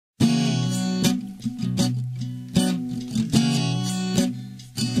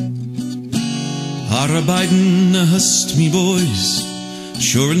Arbeiten hust me boys,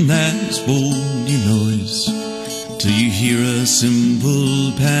 sure and that's bold your noise, till you hear a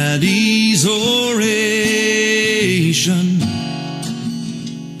simple Paddy's oration.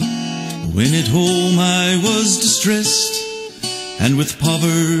 When at home I was distressed, and with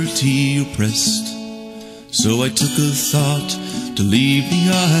poverty oppressed, so I took a thought to leave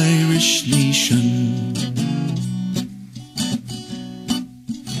the Irish nation.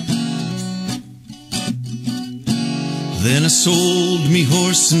 Then I sold me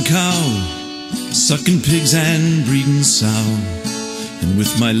horse and cow, sucking pigs and breeding sow, and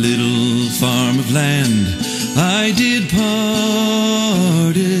with my little farm of land I did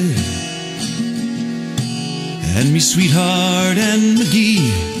parted. And me sweetheart and McGee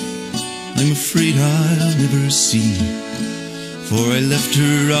I'm afraid I'll never see, for I left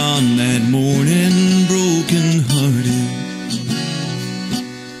her on that morning broken-hearted.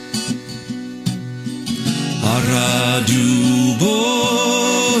 Arra, do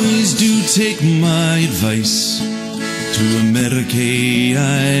boys, do take my advice, to America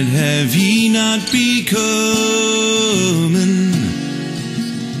I'd have ye not be comin',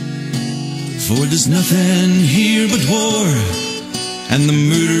 for there's nothing here but war, and the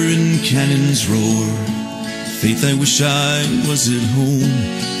murdering cannons roar. Faith, I wish I was at home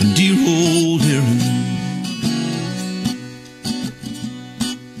in dear old Erin.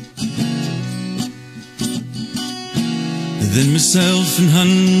 Then myself and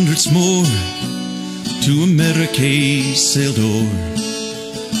hundreds more to America sailed o'er,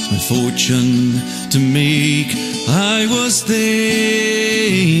 my fortune to make I was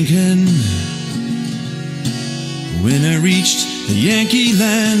thinking. When I reached the Yankee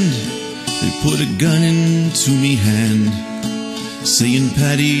land, they put a gun into me hand, saying,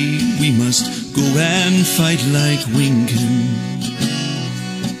 Paddy, we must go and fight like winking.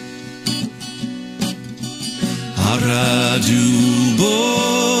 Arra, do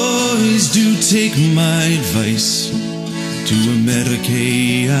boys, do take my advice, to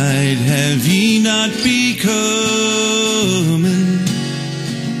America I'd have ye not be comin',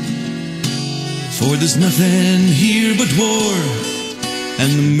 for there's nothing here but war,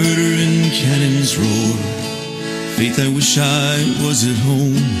 and the murdering cannons roar. Faith, I wish I was at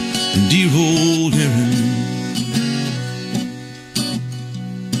home in dear old Erin.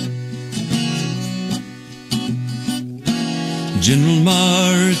 General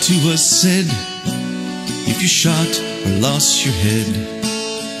Marr to us said, if you shot or lost your head,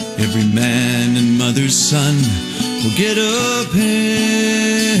 every man and mother's son will get a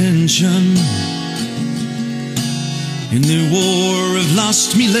pension. In their war I've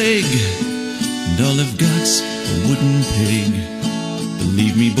lost me leg, and all I've got's a wooden peg.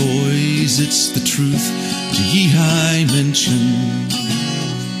 Believe me boys, it's the truth to ye I mention.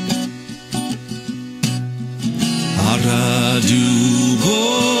 Arra, do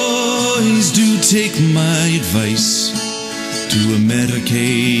boys, do take my advice, to America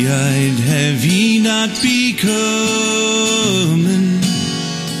I'd have ye not be comin',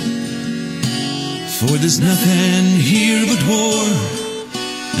 for there's nothing here but war,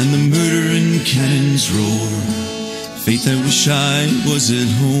 and the murdering cannons roar. Faith, I wish I was at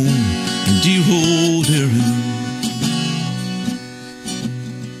home in dear old Erin.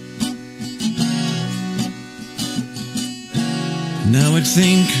 Now I'd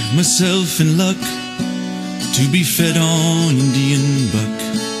think myself in luck to be fed on Indian buck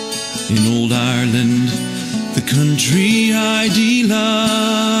in old Ireland, the country I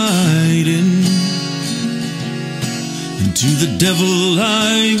delight in. And to the devil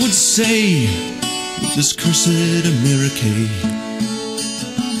I would say, with this cursed America,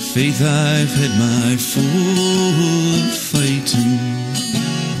 faith, I've had my full of fighting.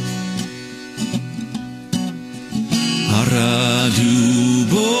 Arra, do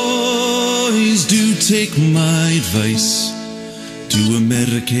boys, do take my advice, to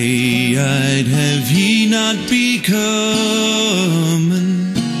America I'd have ye not be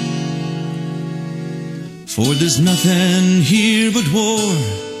comin', for there's nothing here but war,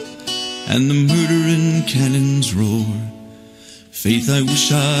 and the murdering cannons roar. Faith, I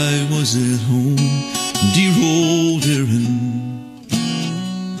wish I was at home, dear old Erin.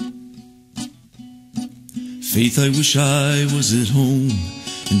 Faith, I wish I was at home,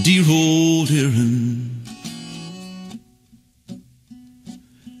 dear old Erin.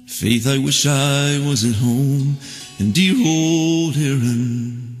 Faith, I wish I was at home, dear old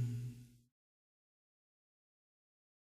Erin.